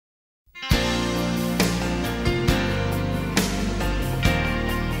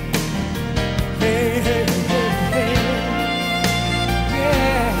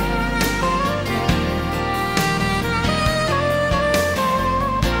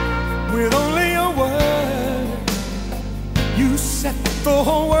the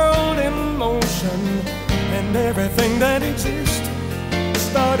whole world in motion, and everything that exists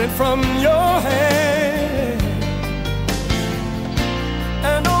started from your hand.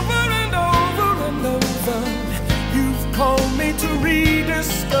 And over and over and over, you've called me to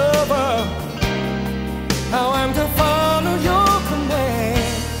rediscover how I'm to follow your command,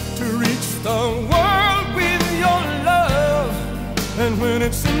 to reach the world with your love. And when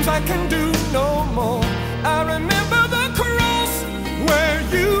it seems I can do no more, I remember the cross where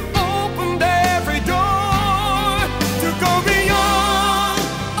you opened every door to go beyond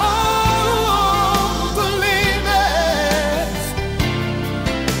all the limits,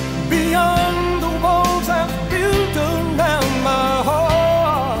 beyond the walls I've built around my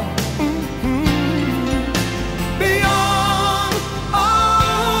heart, beyond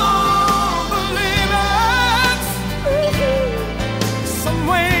all the limits. Some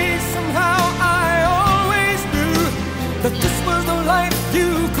way, somehow, I always knew that this was the life you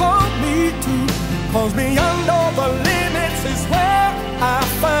called me to, 'cause beyond all the limits is where I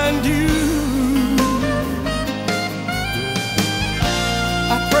find you.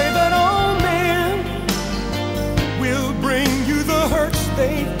 I pray that all men will bring you the hurts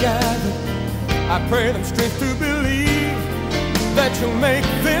they've gathered. I pray them strength to believe that you'll make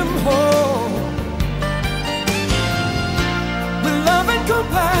them whole. With love and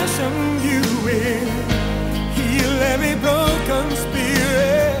compassion you will heal every broken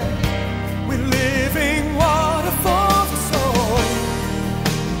spirit, with living water for the soul,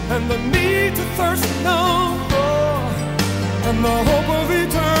 and the need to thirst no more, and the hope of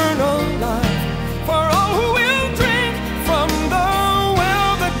eternal life for all who will drink from the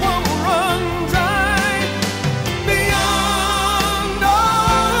well that won't run dry. Beyond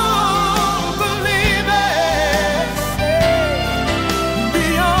all the limits,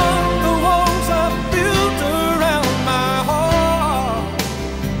 beyond the walls I've built around my heart,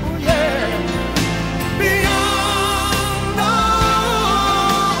 oh yeah. Beyond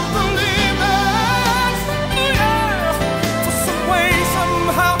all the limits, oh yeah. For some way,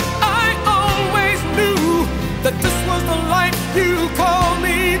 somehow, I always knew that this was the life you called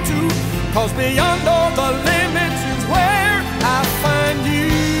me to, 'cause beyond all the limits is where I find you.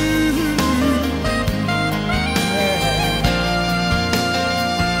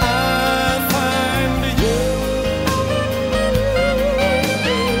 I find you.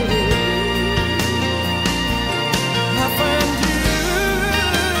 I find you.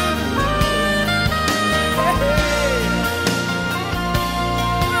 Hey,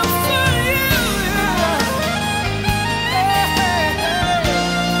 I find you.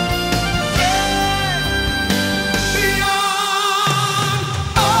 Beyond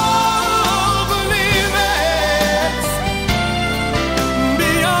all the limits,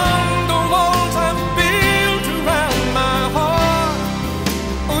 beyond the walls I've built around my heart,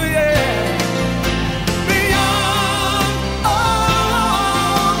 oh yeah. Beyond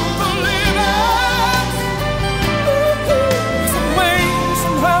all the limits, some way,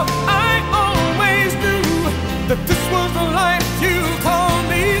 somehow, I always knew that this was the life you called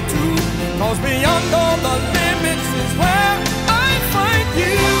me to, 'cause beyond all the limits is where I find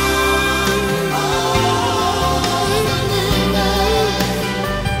you.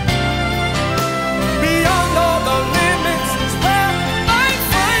 Beyond all the limits is where I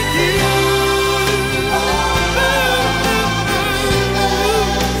find you.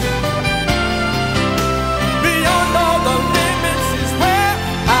 Beyond all the limits is where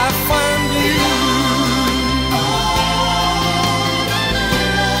I find you.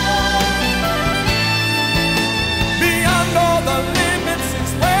 Beyond all the limits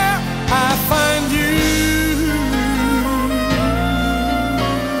is where I find you.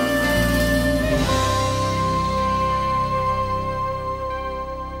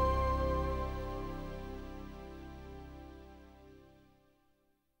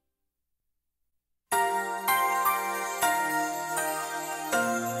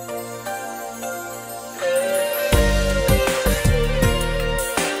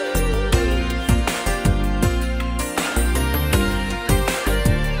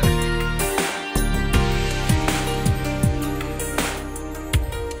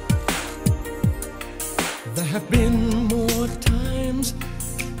 There have been more times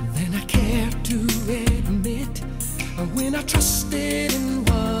than I care to admit, when I trusted in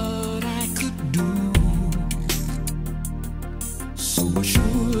what I could do, so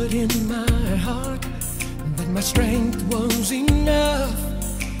assured in my heart that my strength was enough,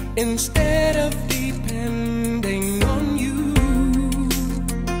 instead of depending on you.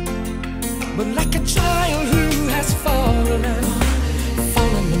 But like a child who has fallen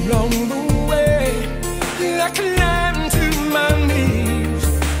along the way, I climbed to my knees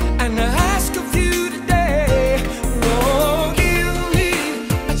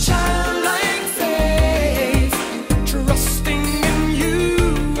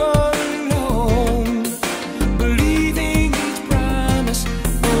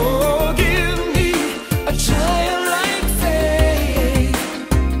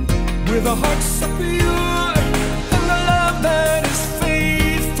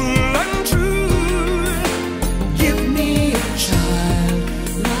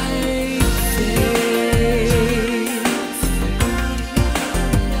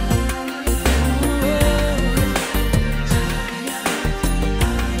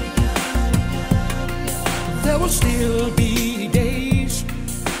will still be days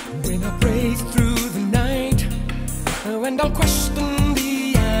when I pray through the night, and I'll question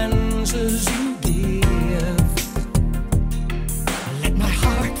the answers you give. Let my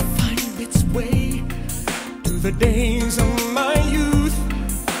heart find its way to the days of my youth,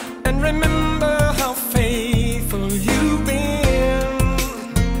 and remember how faithful you've been,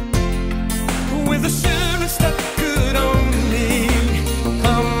 with assurance that could only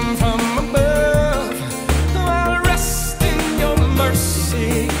come from above. I'll rest in your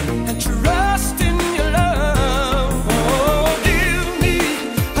mercy and trust in your love. Oh, give me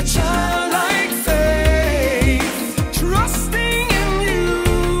a childlike faith, trusting in you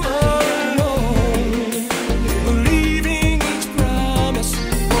alone, believing each promise.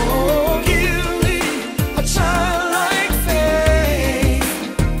 Oh, give me a childlike faith,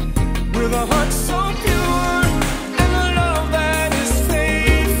 with a heart so pure and a love that is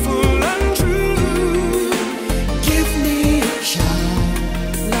faithful and true. Give me a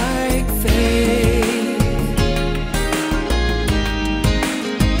childlike faith.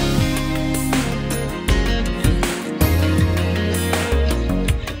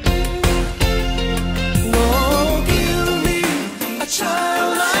 Oh, give me a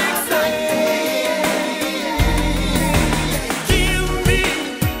childlike faith. Give me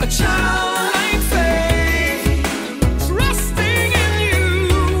a childlike faith, trusting in you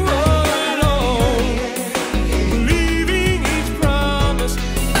alone, believing each promise.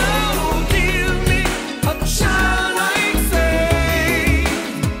 Oh, give me a childlike faith,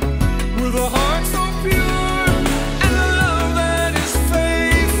 with a heart so pure and a love that is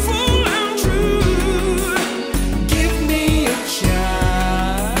faithful and true. Give me a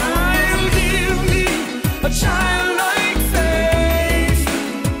child, give me a childlike faith,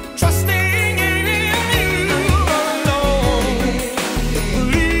 trusting in you alone,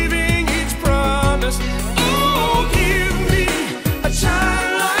 believing each promise. Oh, give me a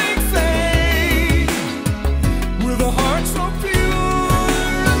childlike faith, with a heart so pure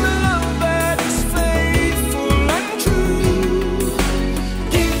and a love that is faithful and true.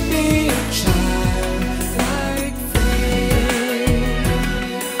 Give me a childlike faith.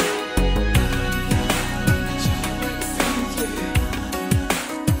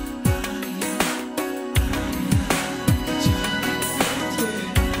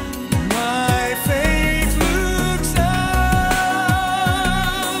 My faith looks up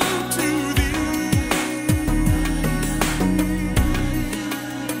to thee.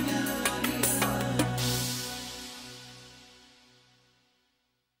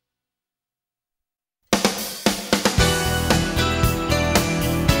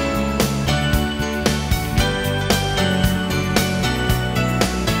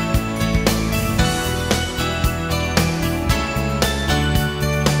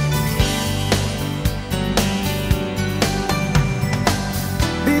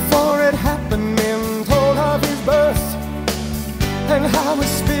 Before it happened, men told of his birth and how his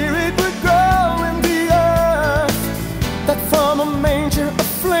spirit would grow in the earth, that from a manger a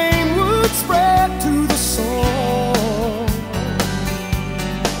flame would spread to the soul.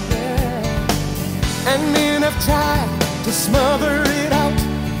 Yeah. And men have tried to smother it out.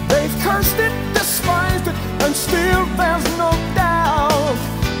 They've cursed it, despised it, and still there's no doubt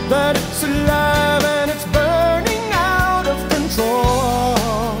that it's alive and it's burning out of control.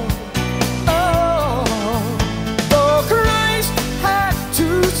 Oh, though Christ had to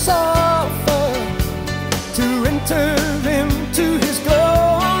suffer to enter into his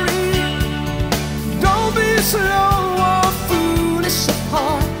glory, don't be slow or foolish of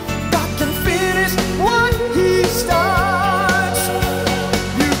heart. God can finish what he starts.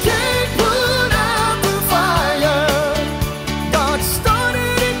 You can't put out the fire. God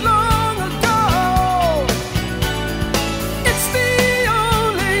started it long ago. It's the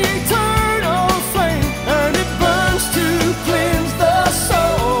only eternal flame, and it burns to cleanse the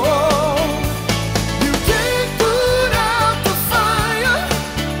soul. You can't put out the fire,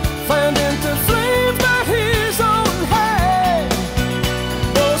 fanned into flames by his own hand.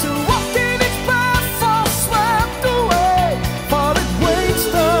 Those who walk in its path fall swept away, for it wakes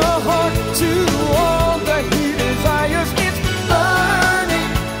the heart to all that he desires. It's burning.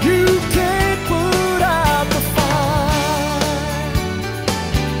 You can't put out the fire.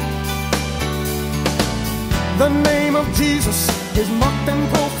 The name of Jesus is mocked and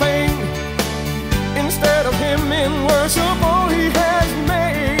profaned. Instead of him in worship, all he has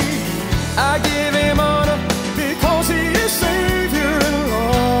made. I give him honor because he is Savior and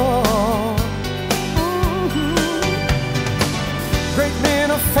Lord. Great men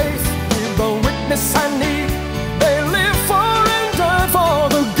of faith give the witness I need. They live for and die for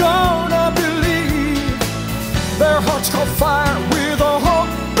the God I believe.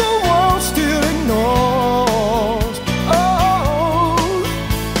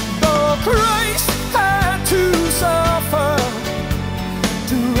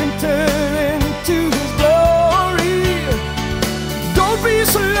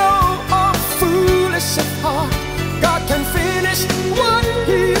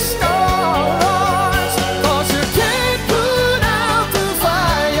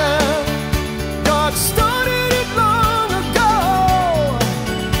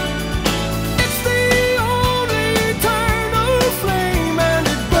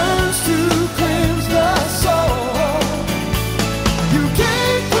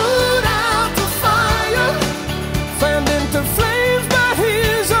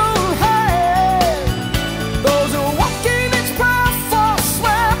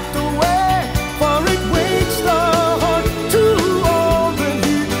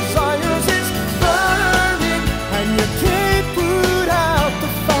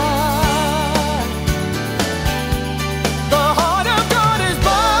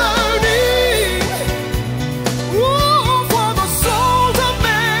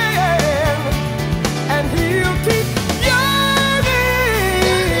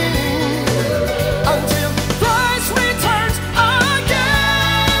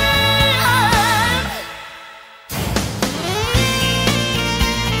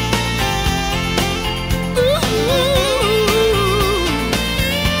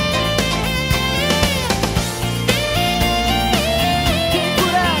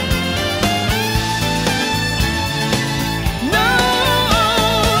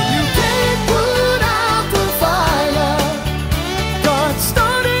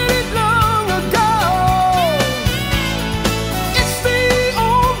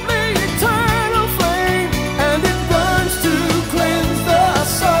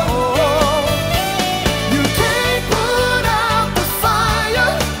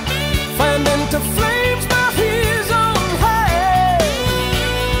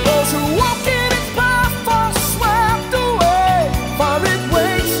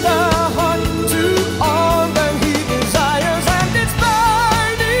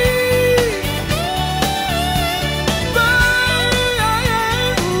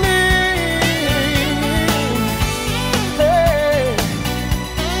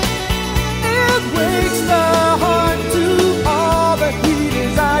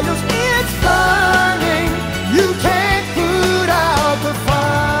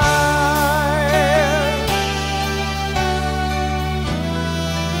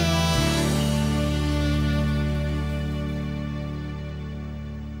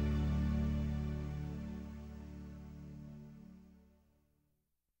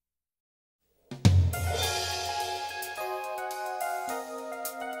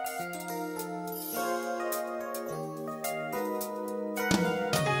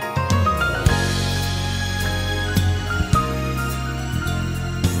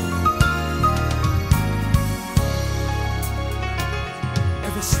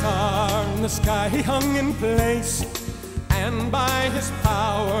 Every star in the sky he hung in place, and by his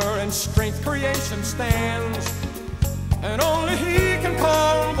power and strength creation stands. And only he can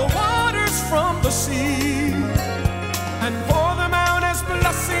call the waters from the sea and pour them out as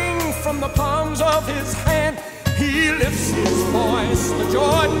blessing from the palms of his hand. He lifts his voice, the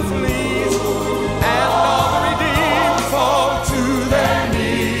Jordan flees, and all the redeemed fall to their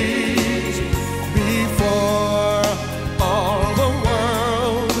knees before all the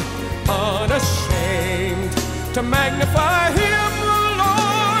world, unashamed to magnify him, the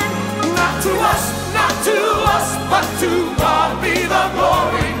Lord. Not to us, not to us, but to God be the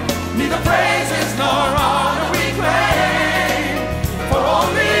glory. Neither praises nor honor we claim, for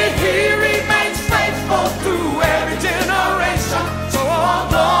only he remains faithful through every generation. So all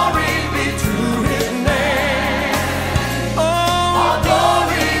glory be to his name. All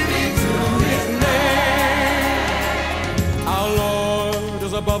glory be to his name. Our Lord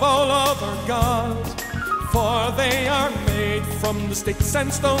is above all other gods, for they are made from the sticks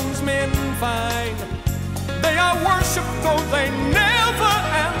and stones men find. They are worshipped though they never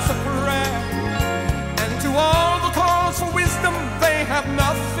answer prayer, and to all the calls for wisdom they have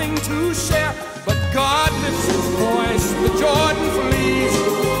nothing to share. But God lifts his voice, the Jordan flees,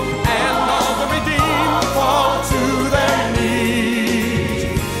 and all the redeemed fall to their knees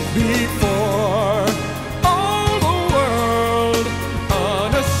before all the world,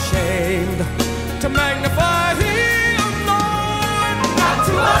 unashamed to magnify him, Lord. Not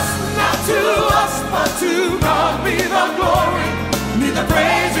to us, not to us, but to God be the glory. Neither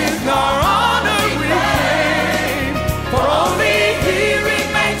praises nor honor we claim, for only he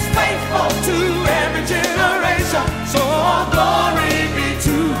remains faithful to every generation. So all glory be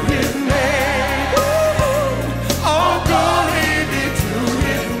to his name. All glory be to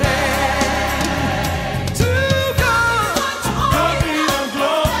his name. To God be the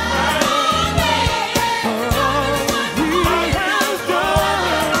glory. For all he has done.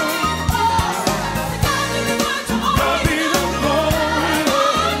 God be the glory.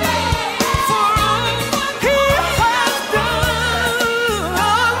 For all he has done.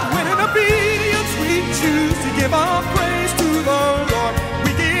 When in obedience we choose to give our praise to the Lord,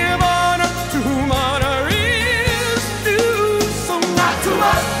 we give honor to whom honor is due. So not to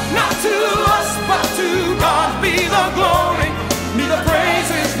us, not to us, but to God be the glory. Neither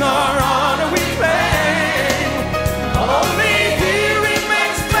praises nor honor we claim, only he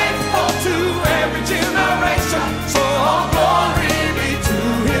remains faithful to every generation. So all glory be to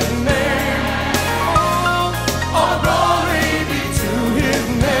his name. All glory be to his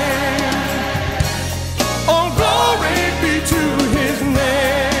name. All glory be to his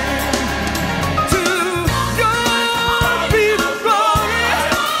name. To God be the glory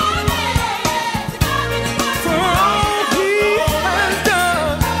for all he has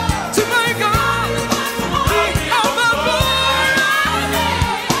done. To my God be all the glory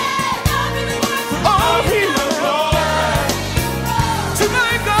for all he has done. To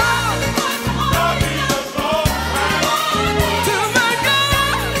my God be the glory. To my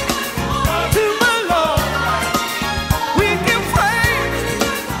God, to my Lord, we give praise,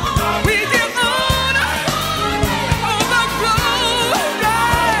 we give honor, all the glory.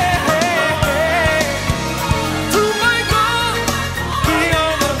 To my God be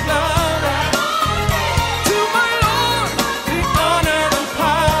all the glory. To my Lord be honor and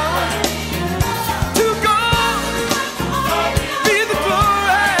power. To God be the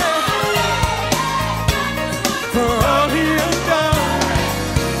glory for all he has done.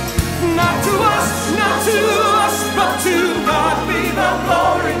 Not to us, not to us, but to God be the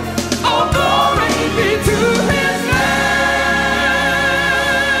glory. All glory be to his name.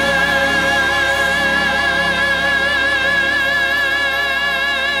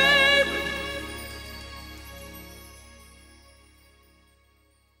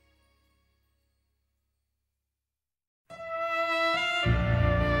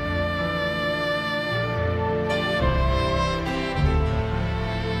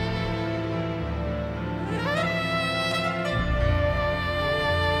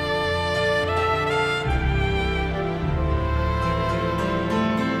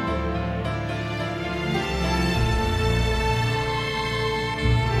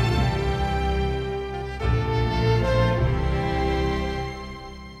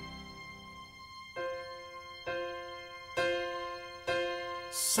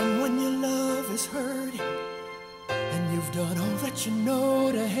 Someone you love is hurting, and you've done all that you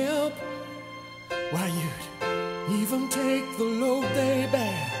know to help. Why, you'd even take the load they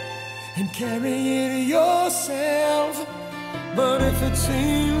bear and carry it yourself. But if it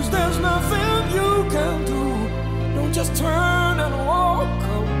seems there's nothing you can do, don't just turn and walk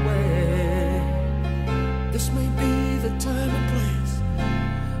away.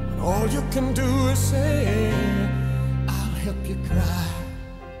 can do is say, I'll help you cry.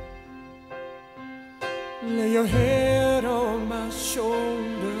 Lay your head on my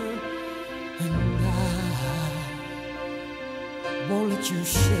shoulder, and I won't let you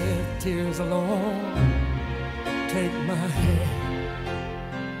shed tears alone. Take my hand.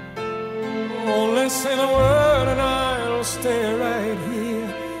 Only say the word and I'll stay right here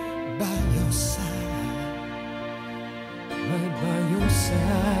by your side, right by your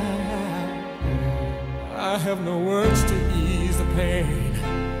side. I have no words to ease the pain.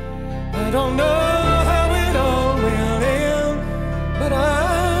 I don't know how it all will end, but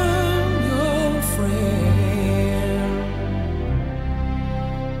I'm your friend,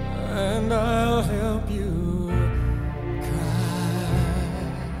 and I'll help you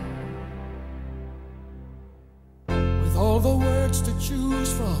all the words to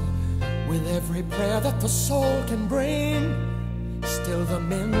choose from, with every prayer that the soul can bring. Still the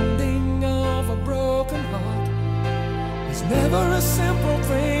mending of a broken heart is never a simple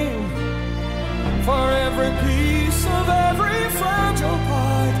thing. For every piece of every fragile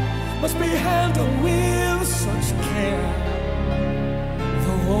part must be handled with such care.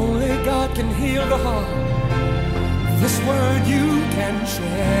 Though only God can heal the heart, this word you can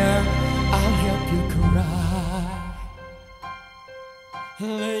share. I'll help you cry.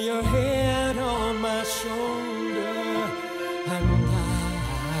 Lay your head on my shoulder, and I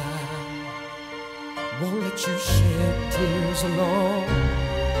won't let you shed tears alone.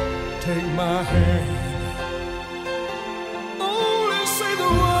 Take my hand. Only say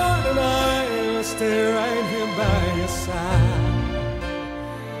the word and I'll stay right here by your side,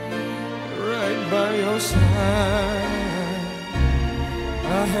 right by your side.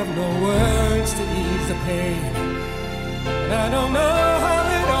 I have no words to ease the pain, and I don't know how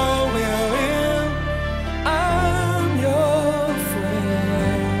it all will end. I'm your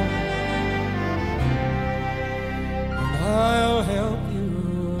friend, and I'll help you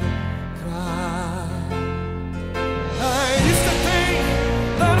cry. I used to think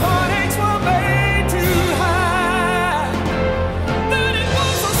that heartaches were made to hide, that it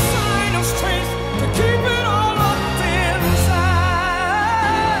was a sign of strength to keep it all up inside.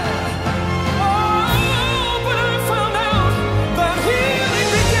 Oh, but I found out that healing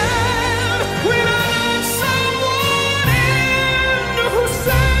began when I let someone in who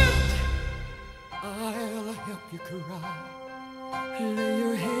said, I'll help you cry. Lay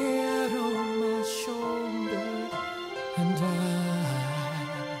your head on my shoulder, and I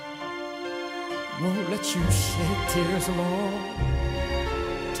won't let you shed tears alone.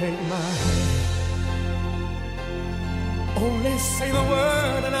 Take my hand. Only say the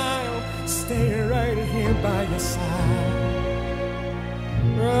word and I'll stay right here by your side,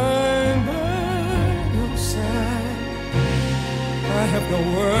 right by your side. I have no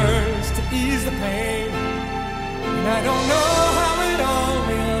words to ease the pain, and I don't know how it all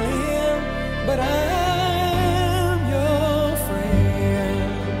will end, but I'm your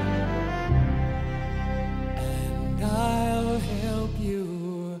friend, and I'll help you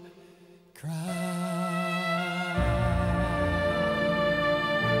cry.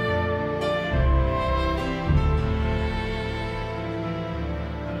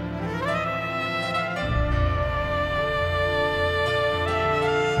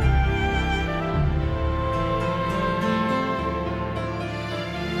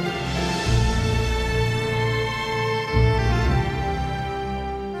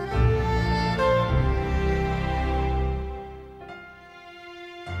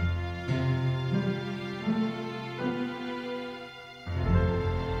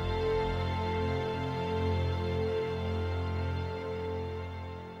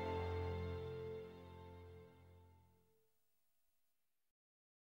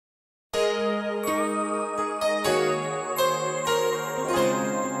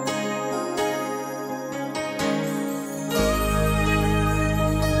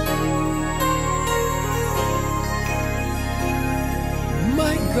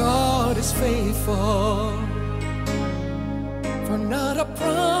 God is faithful, for not a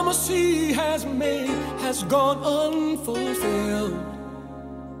promise He has made has gone unfulfilled.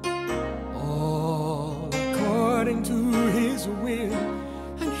 All according to His will,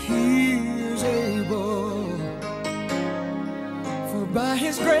 and He is able. For by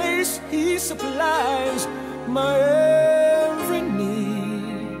His grace He supplies my every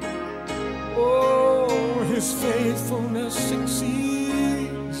need. Oh, His faithfulness succeeds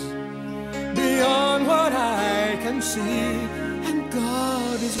beyond what I can see, and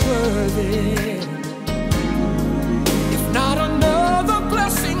God is worthy. If not another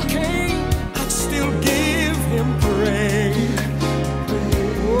blessing came, I'd still give Him praise.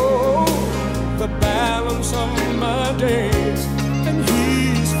 Oh,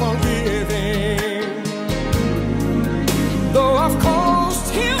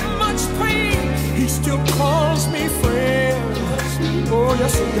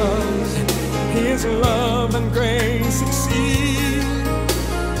 His love and grace exceed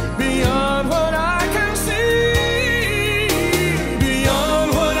beyond what I can see,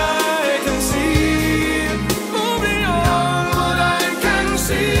 beyond what I can see, oh, beyond what I can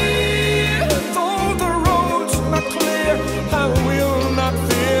see. Though the road's not clear, I will not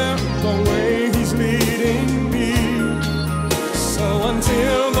fear the way He's leading me. So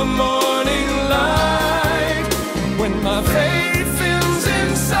until the morning light, when my faith fills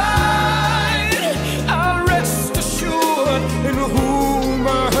inside, I'll rest assured in whom I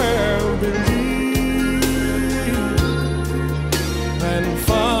have believed, and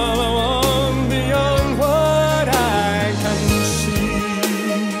follow on beyond what I can see.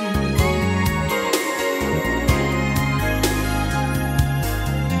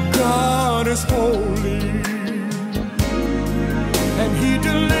 God is holy, and He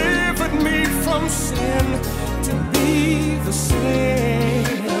delivered me from sin to be the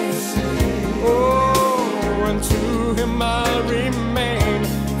same. Oh, and to Him I'll remain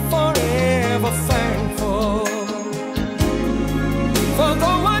forever thankful. For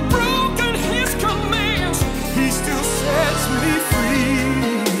though I've broken His commands, He still sets me free.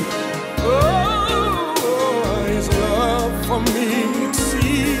 Oh, His love for me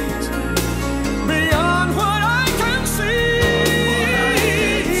exceeds beyond what I can see.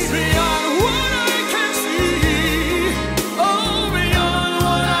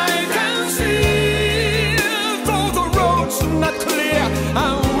 Not clear, I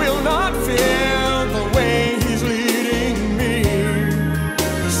will not fear the way He's leading me.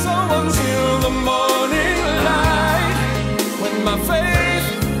 So until the morning light, when my faith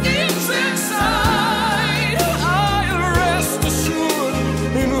is inside, I'll rest assured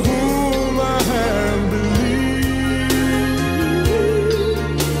in whom I have believed,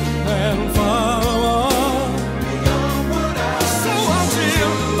 and follow on. So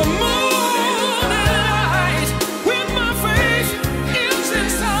until the morning light, when my faith is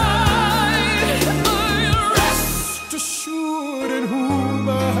inside, I'll rest assured in whom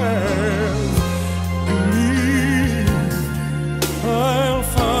I have believed. I'll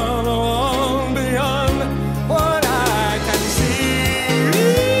follow on beyond what I can see.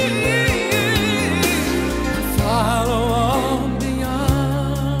 Follow on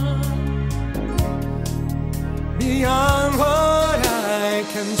beyond what I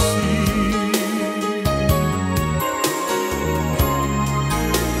can see.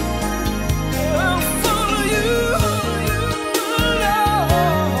 I'll follow You, Lord,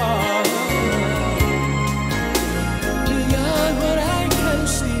 beyond what I can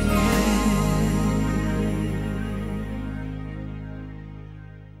see.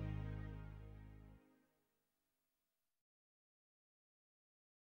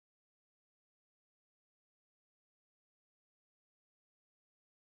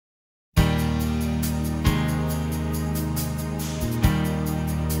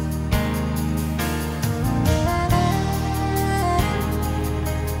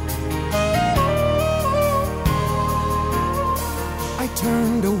 I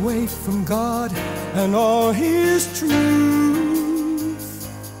turned away from God and all His truth,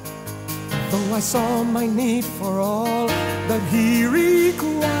 though I saw my need for all that He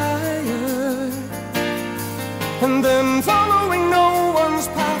required, and then following no one's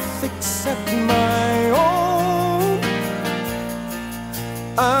path except my own,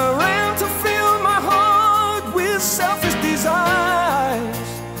 I ran to fill my heart with selfish desires.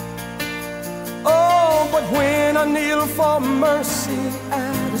 Oh, but when I kneel for mercy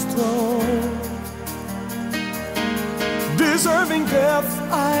at His throne, deserving death,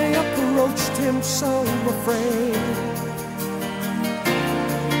 I approached Him so afraid.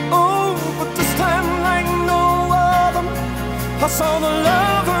 Oh, but this time like no other, I saw the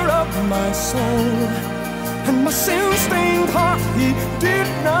lover of my soul, and my sin-stained heart He did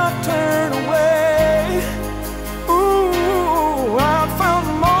not turn away. Ooh, I found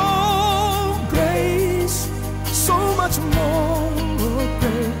more grace, so much more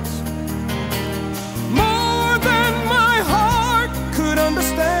grace, more than my heart could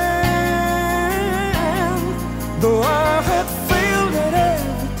understand. Though I had failed at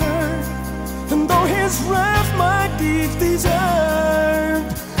every turn, and though His wrath my deeds deserved,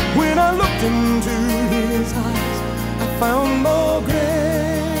 when I looked into His eyes, I found more grace.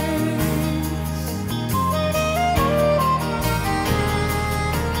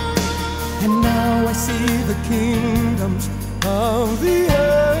 And now I see the kingdoms of the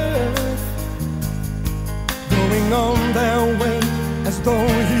earth going on their way as though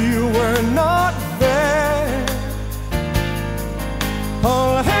He were not there,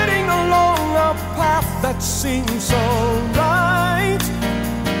 all heading along a path that seems so right.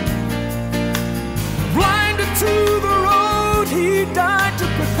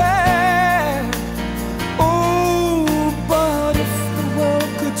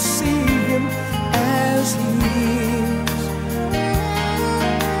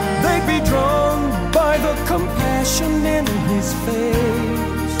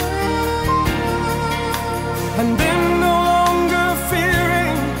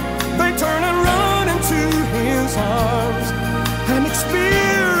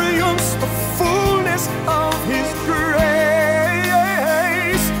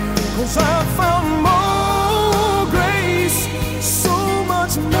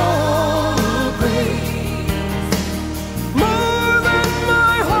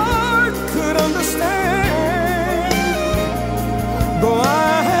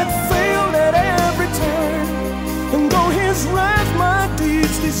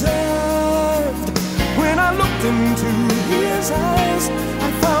 looked into his eyes,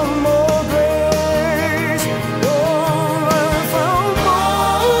 I found more grace. Oh, I found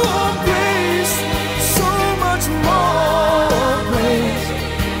more grace, so much more grace,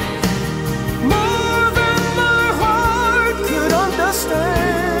 more than my heart could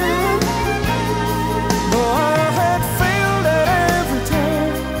understand. Though I had failed at every turn,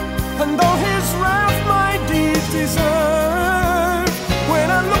 and though his wrath my deeds deserved, when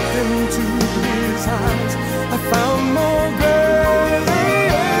I looked into his eyes, I found more grace.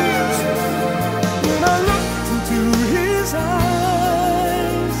 When I looked into his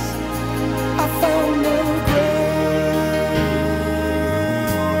eyes, I found more grace.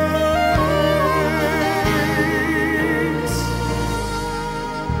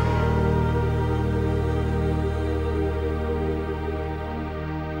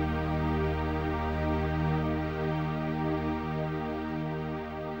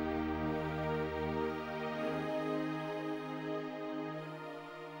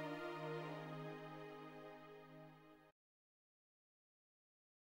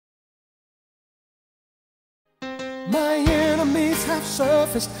 My enemies have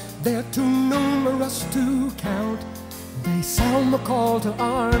surfaced, they're too numerous to count. They sound the call to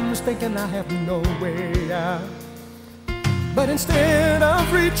arms, thinking I have no way out. But instead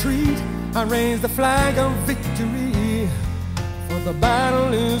of retreat, I raise the flag of victory. For the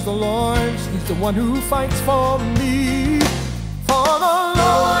battle is the Lord's, He's the one who fights for me. For the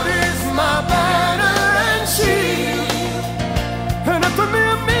Lord is my banner and shield, and at the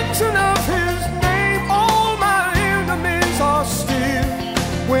mere mention of His name, all my enemies are still.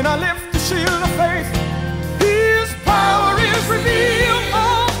 When I lift the shield of faith, His power is revealed.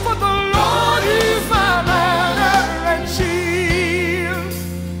 Oh, for the Lord is my banner and shield.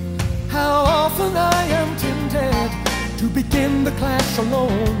 How often I am tempted to begin the clash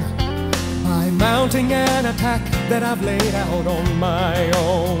alone by mounting an attack that I've laid out on my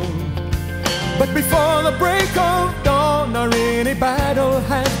own. But before the break of dawn or any battle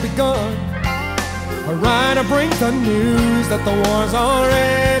has begun, a rider brings the news that the war's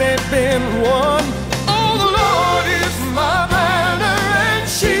already been won. Oh, the Lord is my banner and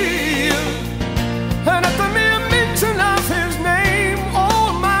shield, and at the mere mention of His name,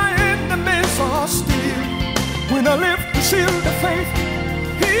 all my enemies are still. When I lift the shield of faith,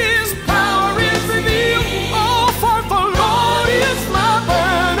 His power is revealed. Oh, for the Lord is my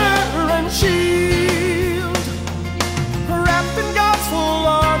banner and shield. Wrapped in God's full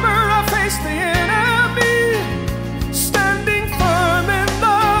armor, I face the enemy, standing firm in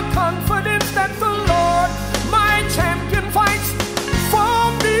the confidence that the Lord, my champion, fights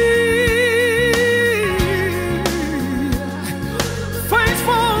for me. Fights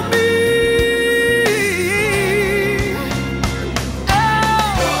for me.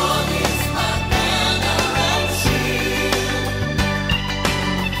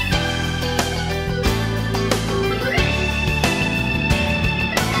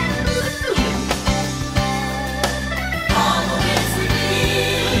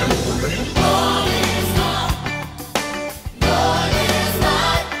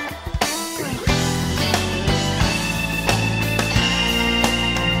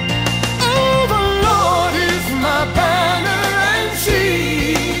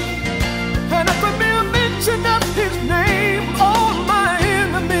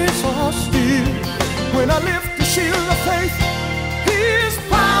 When I lift the shield of faith, His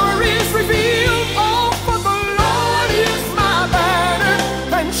power is revealed. Oh, for the Lord is my banner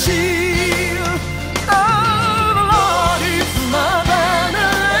and shield. Oh, the Lord is my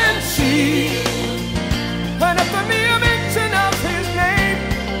banner and shield, and at the mere mention of His name,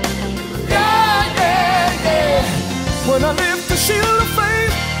 yeah, yeah, yeah. When I lift the shield of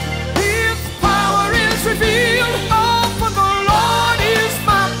faith, His power is revealed. Oh, for the Lord is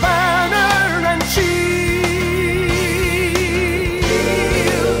my banner and shield.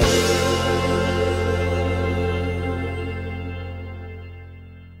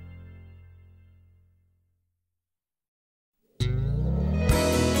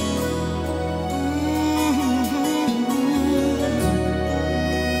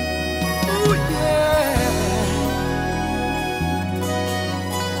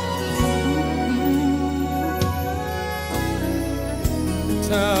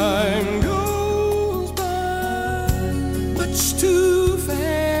 Time goes by much too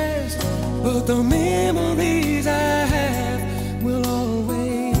fast, but the memories I have will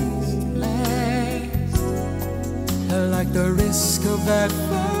always last. Like the risk of that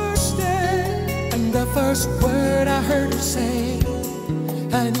first day and the first word I heard her say,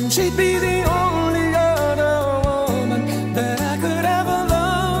 and she'd be the only other woman that I could ever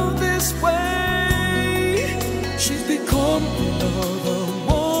love this way.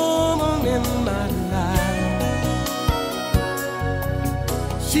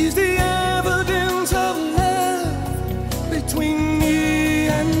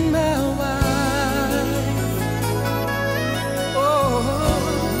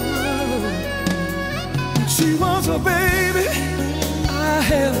 baby, I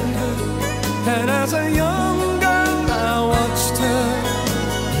held her, and as a young girl I watched her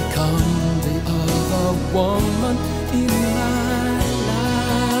become the other woman in my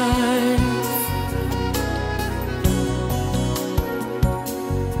life.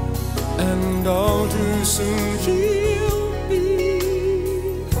 And all too soon she'll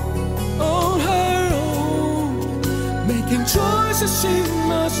be on her own, making choices she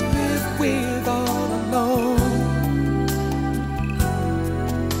must live with all alone.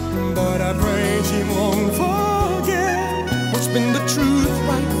 But I pray she won't forget what's been the truth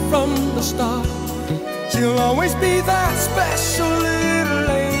right from the start. She'll always be that special little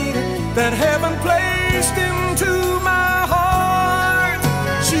lady that heaven placed into my heart.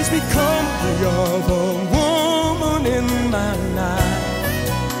 She's become the other woman in my life.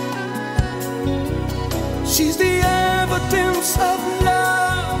 She's the evidence of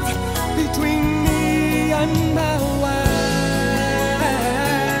love between me and my wife.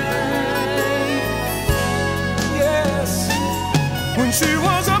 Yes, when she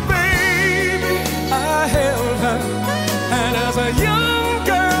was a baby, I held her, and as a young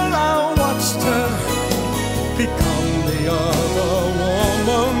girl I watched her become the other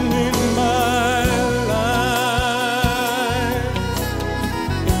woman in my life.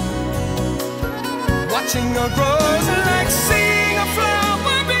 Watching her grow is like seeing a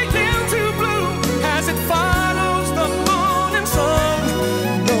flower begin to bloom as it follows the moon and sun,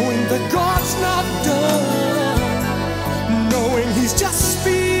 knowing that God's not done, knowing He's just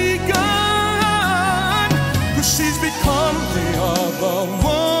begun. 'Cause she's become the other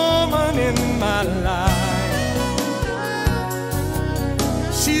woman in my life.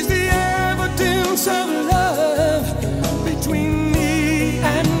 She's the evidence of love between me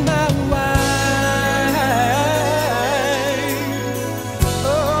and my wife.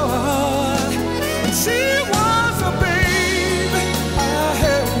 Oh, when she was a baby, I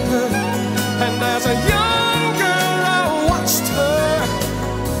held her, and as a young girl I watched her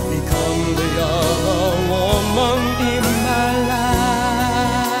become the other woman in my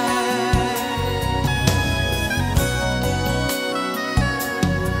life.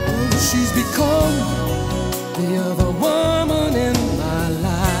 Oh, she's become the other woman in my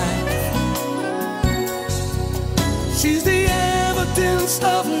life. She's the evidence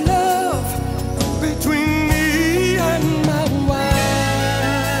of love between me and my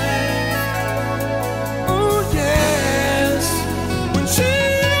wife. Oh yes, when she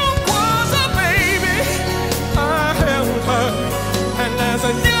was a baby, I held her, and as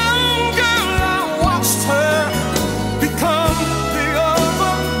a young girl I watched her become the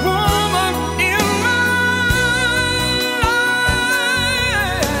other woman in my life.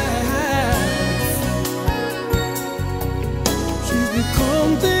 She's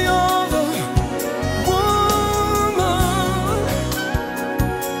become the other woman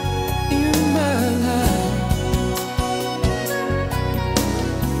in my life.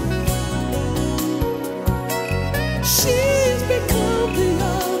 She's become the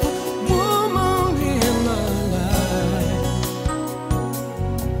other woman in my life.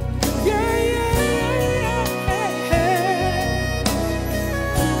 Yeah, yeah,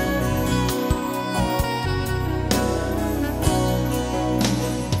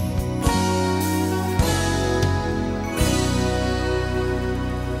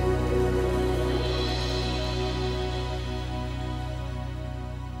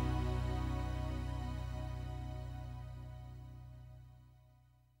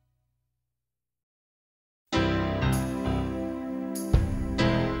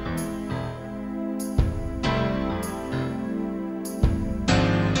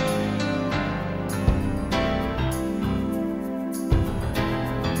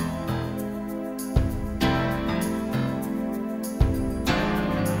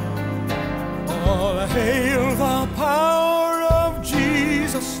 All hail the power of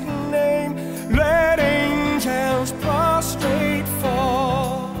Jesus' name.